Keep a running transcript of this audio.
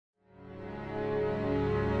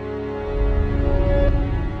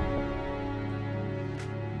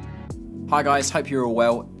Hi guys, hope you're all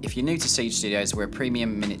well. If you're new to Siege Studios, we're a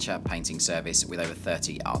premium miniature painting service with over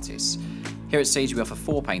 30 artists. Here at Siege we offer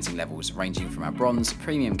 4 painting levels ranging from our bronze,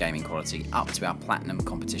 premium gaming quality up to our platinum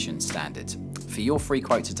competition standard. For your free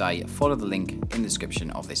quote today, follow the link in the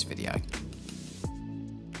description of this video.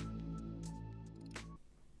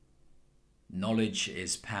 Knowledge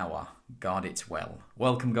is power. Guard it well.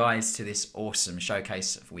 Welcome guys to this awesome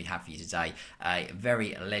showcase we have for you today. A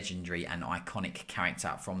very legendary and iconic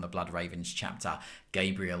character from the Blood Ravens chapter,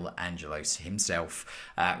 Gabriel Angelos himself.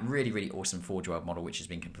 Really awesome Forge-World model which has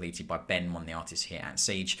been completed by Ben, one of the artists here at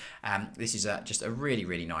Siege. This is just a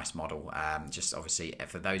really nice model. Just obviously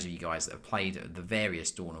for those of you guys that have played the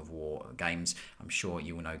various Dawn of War games, I'm sure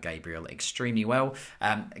you will know Gabriel extremely well.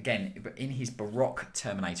 Again, in his Baroque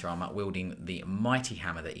Terminator armor, wielding the mighty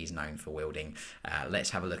hammer that he's known for wielding. Let's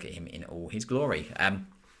have a look at him in all his glory.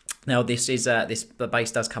 Now the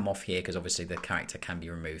base does come off here because obviously the character can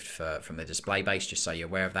be removed from the display base, just so you're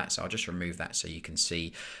aware of that. So I'll just remove that so you can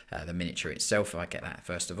see the miniature itself if I get that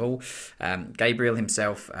first of all. Gabriel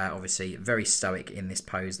himself, obviously very stoic in this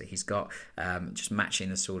pose that he's got, just matching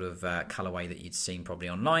the sort of colourway that you'd seen probably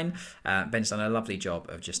online. Ben's done a lovely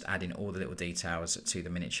job of just adding all the little details to the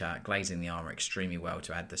miniature, glazing the armour extremely well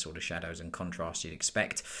to add the sort of shadows and contrast you'd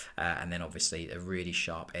expect, and then obviously a really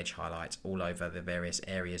sharp edge highlight all over the various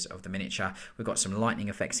areas of the miniature. We've got some lightning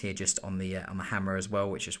effects here just on the hammer as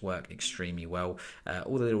well, which just worked extremely well.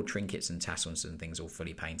 All the little trinkets and tassels and things all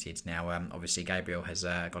fully painted. Now obviously Gabriel has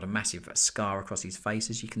got a massive scar across his face,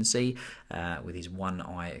 as you can see, with his one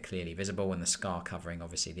eye clearly visible and the scar covering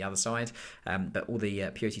obviously the other side, but all the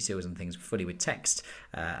purity seals and things fully with text,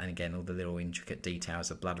 and again all the little intricate details,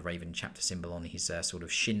 the Blood Raven chapter symbol on his sort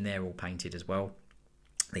of shin there all painted as well.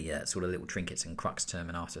 The sort of little trinkets and crux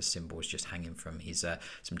terminatus symbols just hanging from his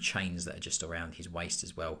some chains that are just around his waist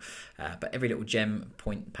as well. But every little gem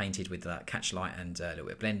painted with catch light and a little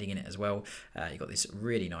bit of blending in it as well. You've got this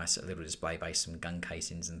really nice little display base, some gun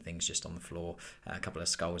casings and things just on the floor, a couple of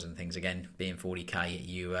skulls and things. Again, being 40k,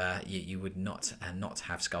 you would not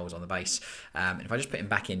have skulls on the base. And if I just put him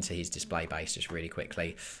back into his display base just really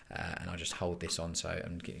quickly, and I'll just hold this on so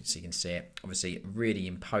you can see it. Obviously, really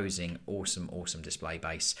imposing, awesome display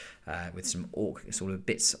base. With some orc sort of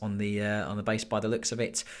bits on the base by the looks of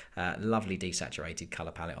it. Lovely desaturated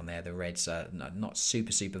colour palette on there. The reds are not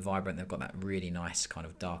super vibrant. They've got that really nice kind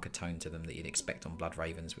of darker tone to them that you'd expect on Blood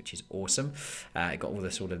Ravens, which is awesome. Got all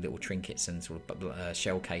the sort of little trinkets and sort of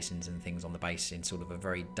shell casings and things on the base in sort of a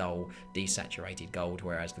very dull desaturated gold,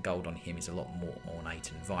 whereas the gold on him is a lot more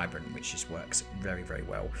ornate and vibrant, which just works very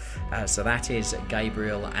well. So that is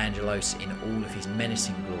Gabriel Angelos in all of his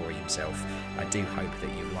menacing glory himself. I do hope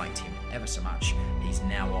that you liked him ever so much. He's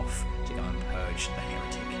now off to go and purge the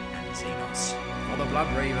heretic and the Xenos for the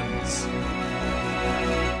Blood Ravens.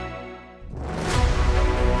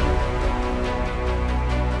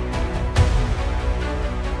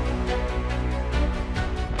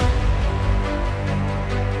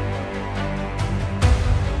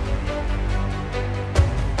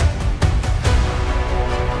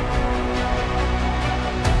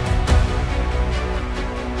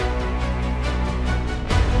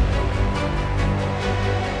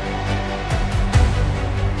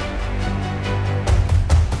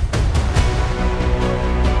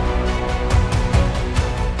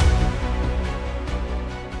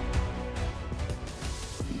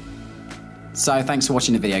 So thanks for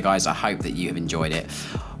watching the video guys, I hope that you have enjoyed it.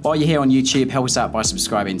 While you're here on YouTube, help us out by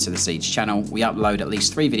subscribing to the Siege channel. We upload at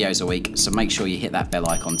least 3 videos a week, so make sure you hit that bell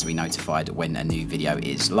icon to be notified when a new video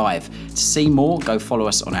is live. To see more, go follow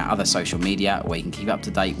us on our other social media where you can keep up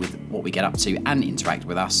to date with what we get up to and interact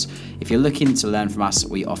with us. If you're looking to learn from us,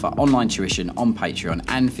 we offer online tuition on Patreon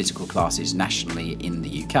and physical classes nationally in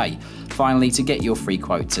the UK. Finally, to get your free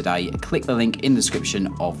quote today, click the link in the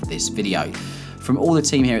description of this video. From all the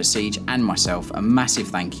team here at Siege and myself, a massive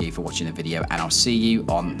thank you for watching the video, and I'll see you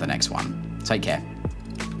on the next one. Take care.